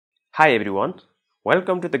Hi everyone,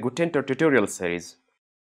 welcome to the Gutentor tutorial series.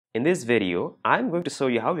 In this video, I'm going to show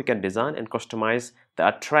you how you can design and customize the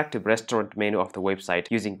attractive restaurant menu of the website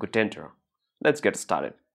using Gutentor. Let's get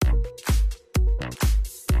started.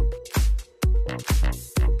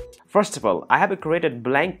 First of all, I have created a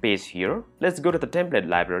blank page here. Let's go to the template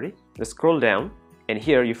library, let's scroll down, and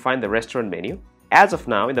here you find the restaurant menu. As of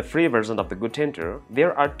now, in the free version of the Gutentor,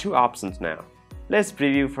 there are two options now. Let's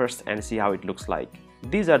preview first and see how it looks like.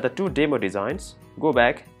 These are the two demo designs. Go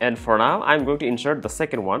back, and for now I'm going to insert the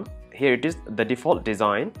second one. Here it is, the default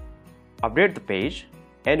design. Update the page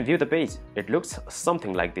and view the page. It looks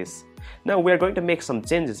something like this. Now we are going to make some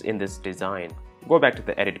changes in this design. Go back to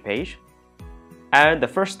the edit page, and the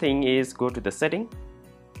first thing is go to the setting,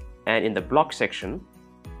 and in the block section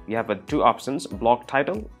you have two options, block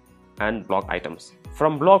title and block items.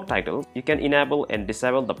 From block title you can enable and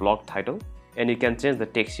disable the block title, and you can change the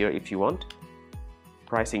text here if you want.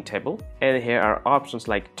 Pricing table, and here are options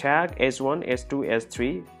like tag S1, S2,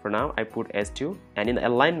 S3. For now I put S2, and in the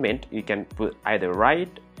alignment you can put either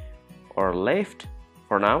right or left.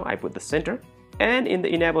 For now I put the center, and in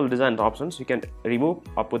the enable design options you can remove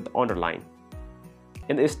or put the underline.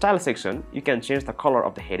 In the style section you can change the color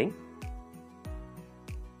of the heading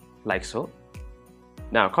like so.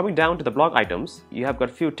 Now coming down to the block items, you have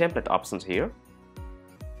got few template options here.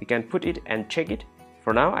 You can put it and check it.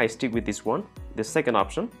 For now I stick with this one, the second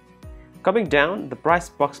option. Coming down, the price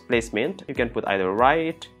box placement, you can put either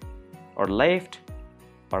right or left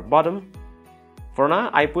or bottom. For now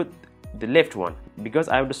I put the left one because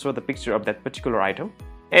I want to show the picture of that particular item.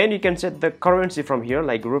 And you can set the currency from here,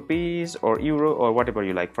 like rupees or euro or whatever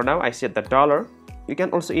you like. For now I set the dollar. You can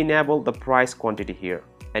also enable the price quantity here.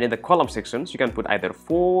 And in the column sections you can put either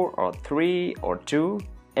 4 or 3 or 2.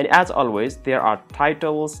 And as always, there are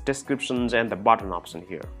titles, descriptions, and the button option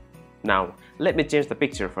here. Now, let me change the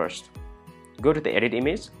picture first. Go to the edit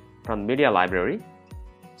image from media library,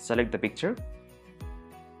 select the picture.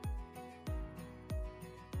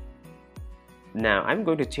 Now, I'm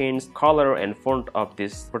going to change color and font of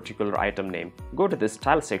this particular item name. Go to the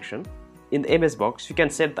style section. In the image box, you can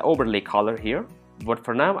set the overlay color here. But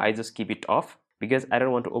for now, I just keep it off because I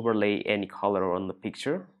don't want to overlay any color on the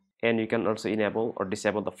picture. And you can also enable or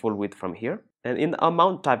disable the full width from here. And in the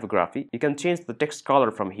amount typography, you can change the text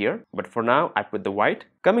color from here, but for now I put the white.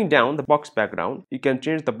 Coming down the box background, you can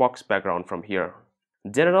change the box background from here.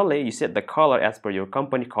 Generally, you set the color as per your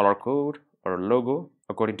company color code or logo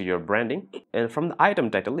according to your branding. And from the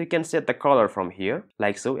item title, you can set the color from here,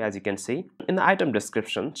 like so, as you can see. In the item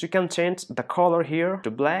description, you can change the color here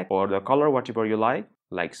to black or the color whatever you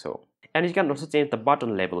like so. And you can also change the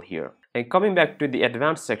button label here. And coming back to the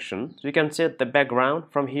advanced section, you can set the background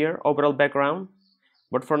from here, overall background.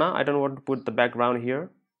 But for now I don't want to put the background here,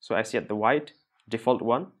 so I set the white default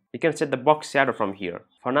one. You can set the box shadow from here.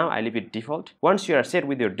 For now I leave it default. Once you are set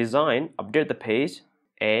with your design, update the page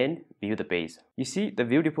and view the page. You see the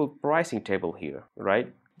beautiful pricing table here,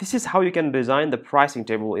 right? This is how you can design the pricing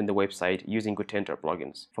table in the website using Gutentor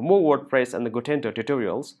plugins. For more WordPress and the Gutentor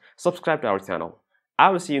tutorials, subscribe to our channel. I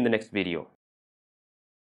will see you in the next video.